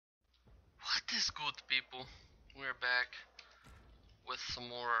What is good, people? We're back with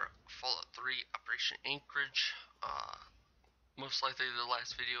some more Fallout 3 Operation Anchorage. Most likely the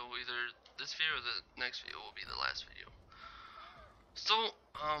last video, either this video or the next video will be the last video. So,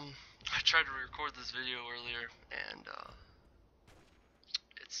 I tried to record this video earlier and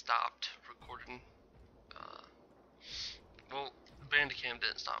it stopped recording. Well, Bandicam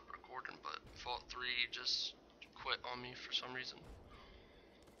didn't stop recording, but Fallout 3 just quit on me for some reason.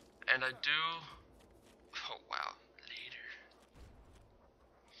 And I do... Oh wow, later.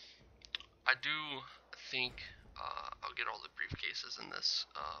 I do think I'll get all the briefcases in this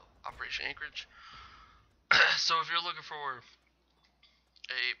Operation Anchorage. So if you're looking for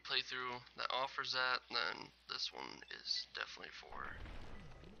a playthrough that offers that, then this one is definitely for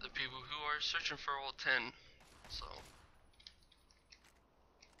the people who are searching for all 10. So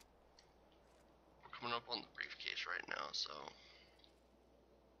we're coming up on the briefcase right now, so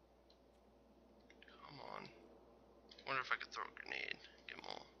come on. Wonder if I could throw a grenade.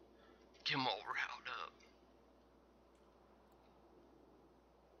 Get them all riled up.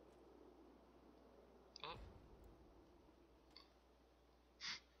 Oh.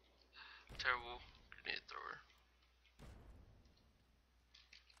 Terrible grenade thrower.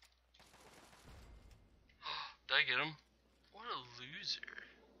 Did I get him? What a loser.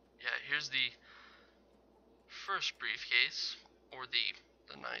 Yeah, here's the first briefcase, or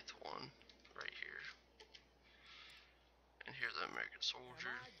the ninth one, right here. And here's the American soldier.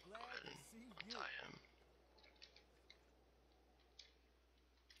 Go ahead and untie him.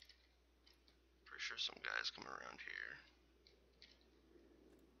 Pretty sure some guys coming around here.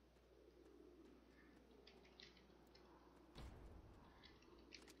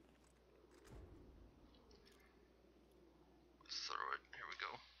 Let's throw it. Here we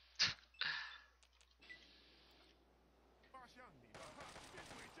go.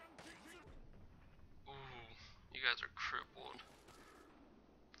 Ooh, you guys are crippled.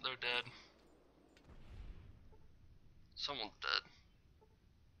 They're dead. Someone's dead.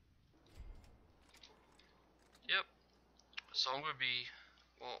 Yep. So I'm gonna be,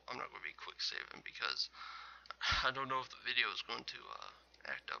 well, I'm not gonna be quick saving because I don't know if the video is going to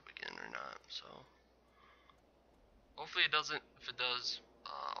act up again or not. So hopefully it doesn't. If it does,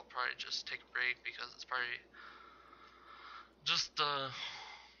 I'll probably just take a break because it's probably just I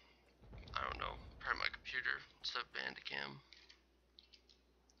don't know, probably my computer instead of Bandicam.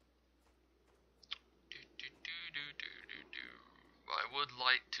 I would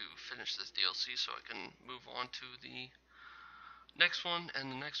like to finish this DLC so I can move on to the next one,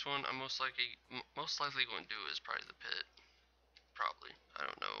 and the next one I'm most likely going to do is probably the pit. Probably. I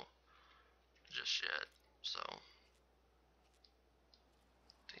don't know just yet. So I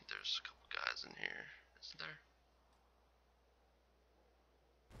think there's a couple guys in here. Isn't there?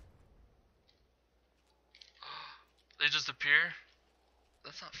 They just appear?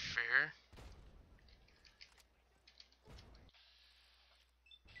 That's not fair.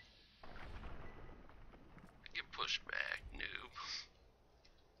 Get pushed back, noob.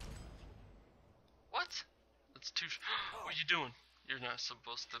 What? That's too. What are you doing? You're not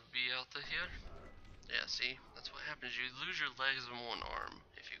supposed to be out of here. Yeah, see? That's what happens. You lose your legs and one arm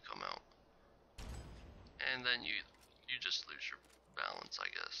if you come out. And then you just lose your balance, I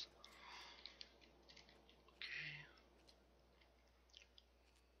guess.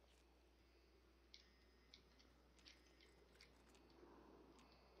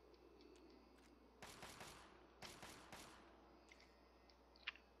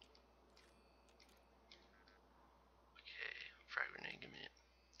 Frag grenade, give me it.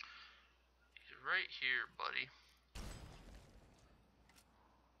 He's right here, buddy.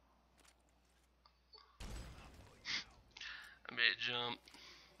 I made it jump.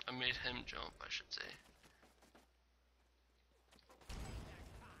 I made him jump, I should say.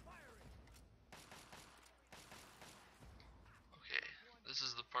 Okay, this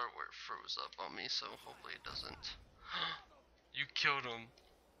is the part where it froze up on me, so hopefully it doesn't. You killed him.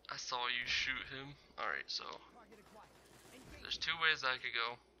 I saw you shoot him. Alright, so there's two ways I could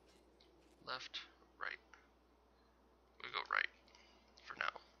go. Left, right. We go right for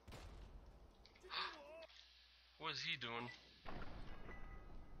now. What is he doing?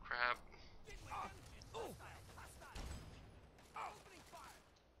 Crap.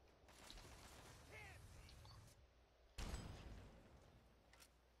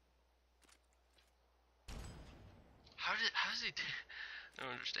 How does he I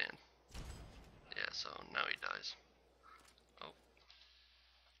don't understand. Yeah, so now he dies. Oh.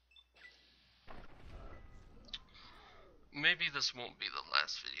 Maybe this won't be the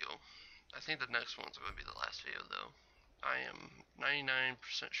last video. I think the next one's going to be the last video though. I am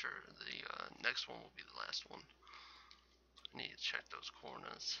 99% sure the next one will be the last one. I need to check those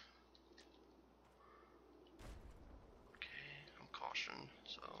corners. Okay, I'm cautioned,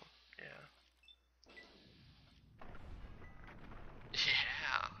 so yeah.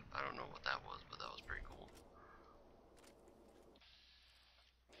 Yeah, I don't know what that was, but that was pretty cool.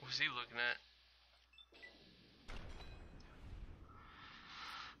 What was he looking at?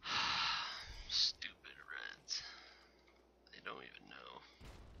 Stupid Reds. They don't even know.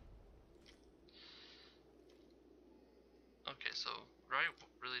 Okay, so right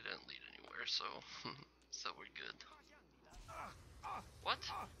really didn't lead anywhere, so so we're good. What? What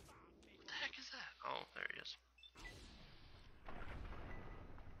the heck is that? Oh, there he is.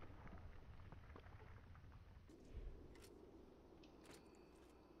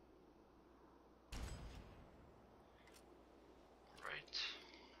 Right.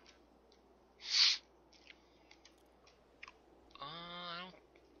 I don't.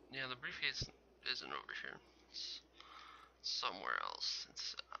 Yeah, the briefcase isn't over here. It's somewhere else.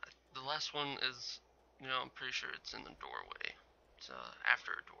 It's the last one is. You know, I'm pretty sure it's in the doorway. It's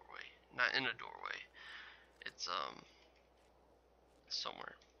after a doorway, not in a doorway. It's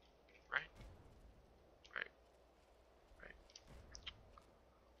somewhere. Right. Right. Right.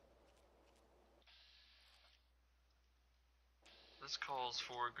 This calls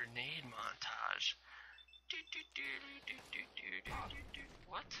for a grenade montage.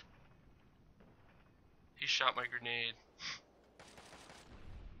 What? He shot my grenade.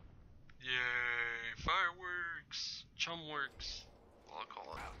 Yay! Fireworks! Chumworks! Well, I'll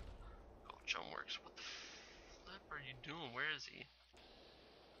call it. Call it Chumworks. What the flip are you doing? Where is he?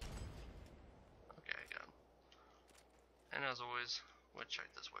 Okay, I got him. And as always, we'll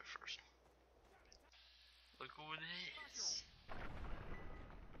check this way first. Look who it is.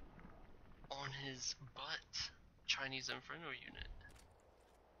 On his butt. Chinese Inferno unit.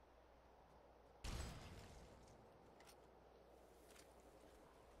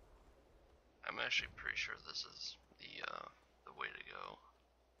 I'm actually pretty sure this is the way to go.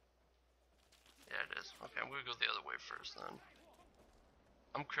 Yeah, it is. Okay, I'm gonna go the other way first then.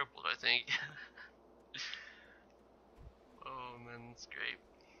 I'm crippled, I think. Oh man, that's great.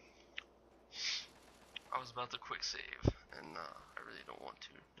 I was about to quick save, and I really don't want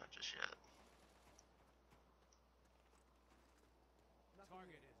to, not just yet.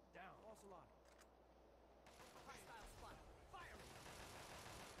 Target is down. Ocelot. Hostile spot. Fire!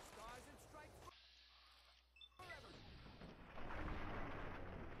 Stars and stripes forever.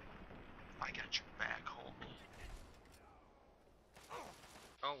 I got your back, homie.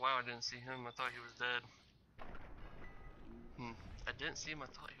 Oh wow, I didn't see him. I thought he was dead. I didn't see him. I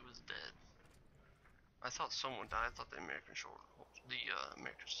thought he was dead. I thought someone died. I thought the American soldier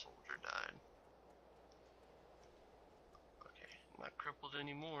died. Okay, not crippled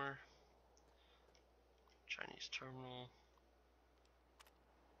anymore. Chinese terminal.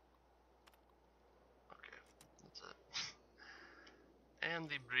 Okay, that's it. And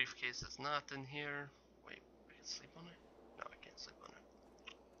the briefcase is not in here. Wait, I can sleep on it? No, I can't sleep on it.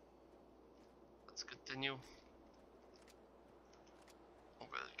 Let's continue. I'm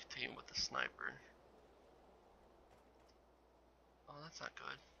going to continue with the sniper. Oh, that's not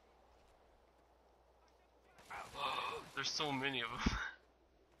good. Oh, there's so many of them.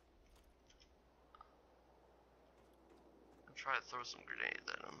 I'll try to throw some grenades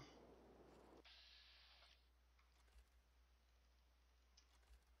at him.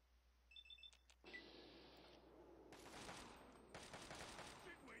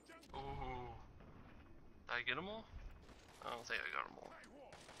 Oh, did I get them all? I don't think I got them all.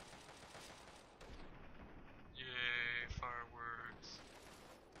 Yay, fireworks.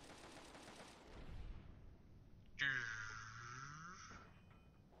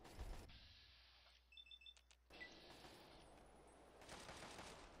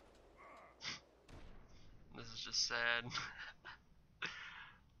 This is just sad.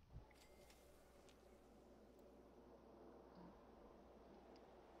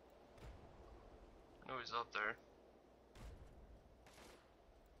 I know he's up there.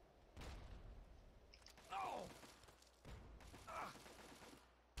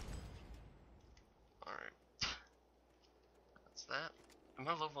 Alright. That's that. Am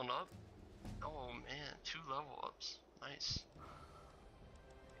I leveling up? Oh man, 2 level ups. Nice.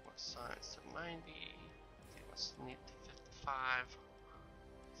 What science to 90? What's neat to 55?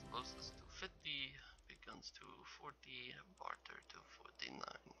 Explosives to 50. Big guns to 40. Barter to 49.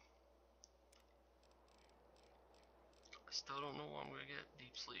 I still don't know what I'm gonna get.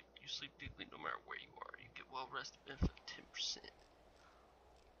 Deep sleep. You sleep deeply no matter where you are. You get well rested benefit 10%.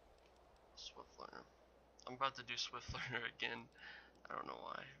 Swift learner. I'm about to do Swift Learner again. I don't know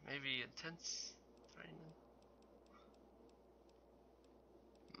why. Maybe intense training.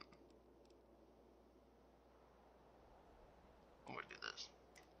 I'm gonna do this.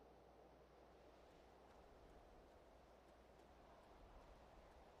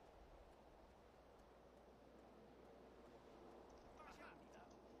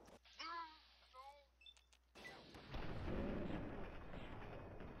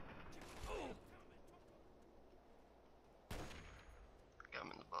 Got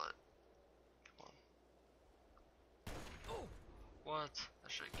him in the butt. Come on. What? I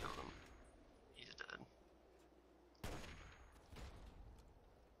should have killed him. He's dead.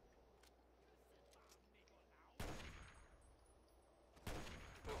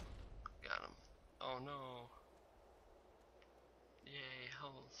 Got him. Oh no. Yay,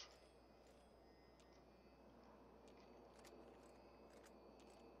 health.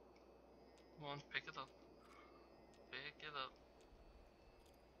 Come on, pick it up. Pick it up.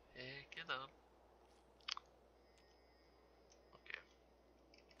 Pick it up. Okay.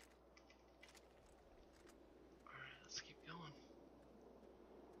 Alright, let's keep going.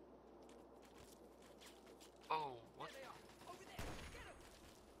 Oh, what? There they are. Over there. Get 'em.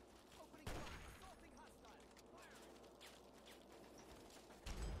 Opening fire. Assaulting hostile. Fire.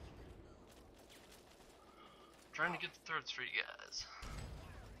 Trying to get the 3rd Street guys.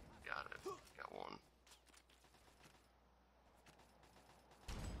 Got it. Got one.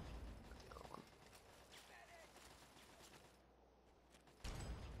 Got the other one.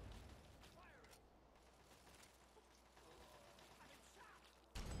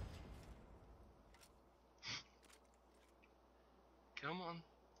 Come on.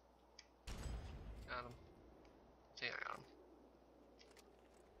 Got him. I think I got him.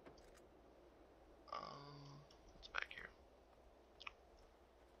 What's back here?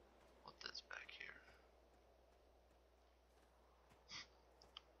 What is back here?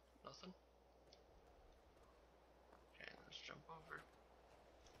 Nothing? Okay, let's jump over.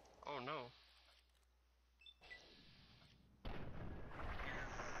 Oh no.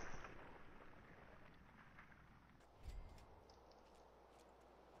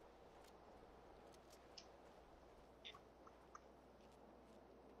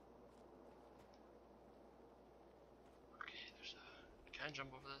 Okay, there's a... Can I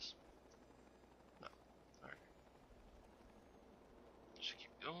jump over this? No. Alright. Just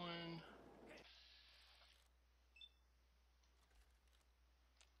keep going.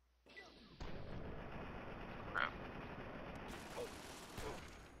 Crap.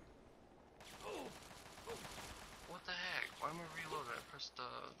 What the heck? Why am I reloading? I pressed the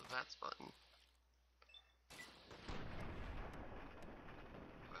VATS button.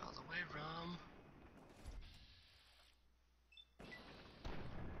 Get out of the way, Rum.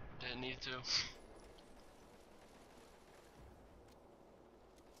 Didn't need to.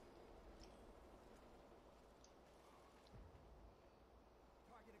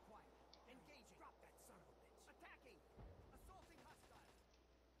 Target acquired. Engaging. Drop that son of a bitch. Attacking. Assaulting hostile.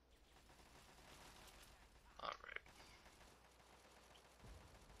 Alright.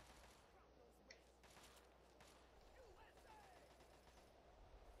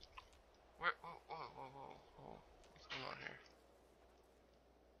 Where? Whoa, whoa, whoa, whoa, whoa. What's going on here?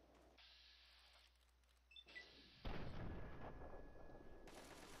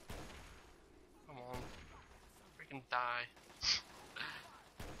 Come on. Freaking die. Is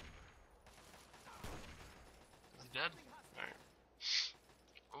he dead? Alright.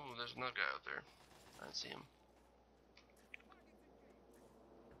 Oh, there's another guy out there. I didn't see him.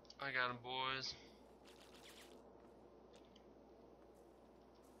 I got him, boys.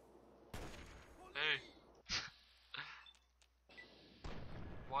 Hey.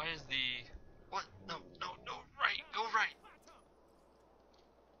 Why is the... What? No, no, no, right, go right.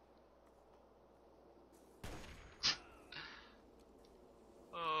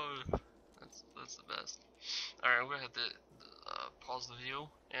 Oh, that's the best. Alright, I'm gonna have to pause the video,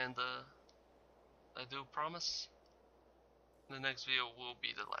 and I do promise the next video will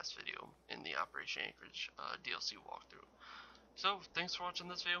be the last video in the Operation Anchorage DLC walkthrough. So, thanks for watching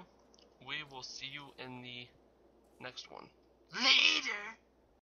this video. We will see you in the next one. Later!